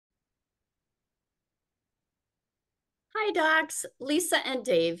Hi, docs. Lisa and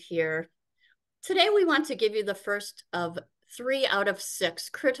Dave here. Today, we want to give you the first of 3 out of 6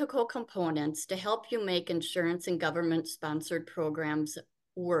 critical components to help you make insurance and government-sponsored programs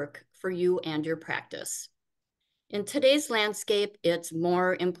work for you and your practice. In today's landscape, it's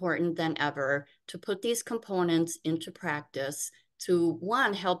more important than ever to put these components into practice to,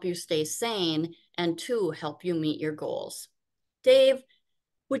 one, help you stay sane, and two, help you meet your goals. Dave,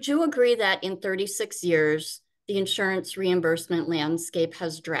 would you agree that in 36 years, the insurance reimbursement landscape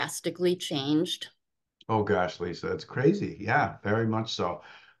has drastically changed? Oh gosh, Lisa, it's crazy. Yeah, very much so.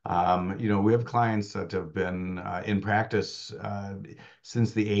 We have clients that have been in practice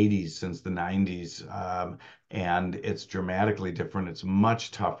since the 80s, since the 90s, and it's dramatically different. It's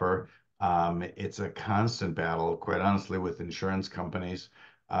much tougher. It's a constant battle, quite honestly, with insurance companies,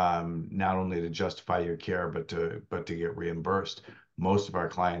 not only to justify your care, but to get reimbursed. Most of our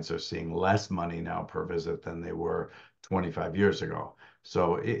clients are seeing less money now per visit than they were 25 years ago.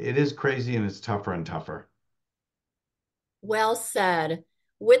 So it is crazy and it's tougher and tougher. Well said.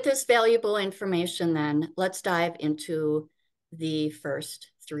 With this valuable information, then, let's dive into the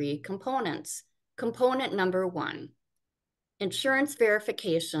first 3 components. Component number 1, insurance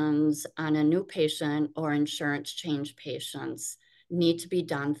verifications on a new patient or insurance change patients need to be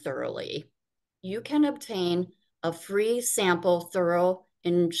done thoroughly. You can obtain a free sample thorough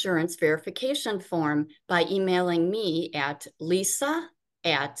insurance verification form by emailing me at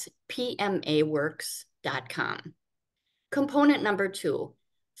lisa@pmaworks.com. Component number 2,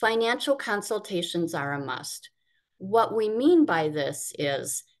 financial consultations are a must. What we mean by this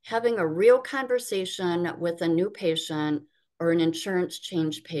is having a real conversation with a new patient or an insurance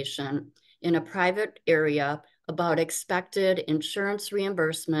change patient in a private area about expected insurance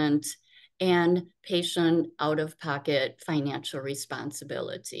reimbursement and patient out-of-pocket financial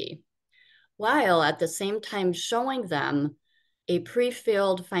responsibility, while at the same time showing them a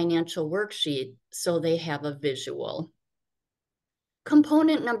pre-filled financial worksheet so they have a visual.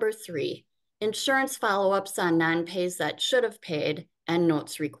 Component number 3, insurance follow-ups on non-pays that should have paid and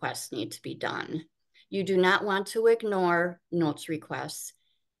notes requests need to be done. You do not want to ignore notes requests.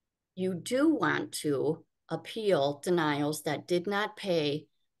 You do want to appeal denials that did not pay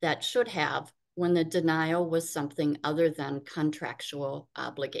that should have when the denial was something other than contractual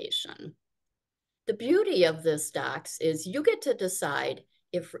obligation. The beauty of this, docs, is you get to decide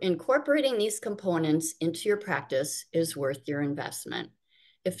if incorporating these components into your practice is worth your investment.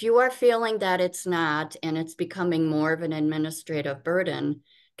 If you are feeling that it's not and it's becoming more of an administrative burden,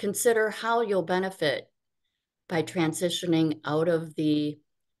 consider how you'll benefit by transitioning out of the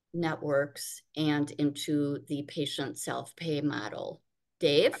networks and into the patient self-pay model.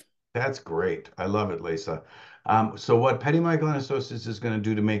 Dave? That's great. I love it, Lisa. So what Petty Michael and Associates is going to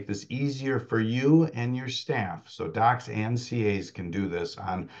do to make this easier for you and your staff, so docs and CAs can do this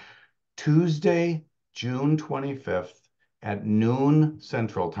on Tuesday, June 25th at noon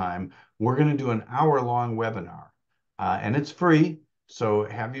Central Time, we're going to do an hour-long webinar. And it's free, so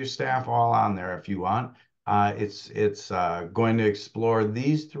have your staff all on there if you want. It's going to explore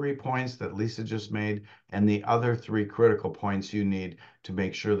these 3 points that Lisa just made and the other 3 critical points you need to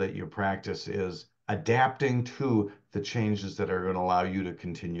make sure that your practice is adapting to the changes that are going to allow you to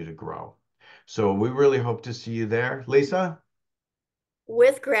continue to grow. So we really hope to see you there. Lisa?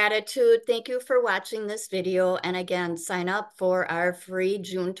 With gratitude, thank you for watching this video. And again, sign up for our free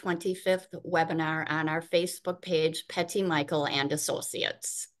June 25th webinar on our Facebook page, Petty Michael and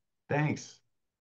Associates. Thanks.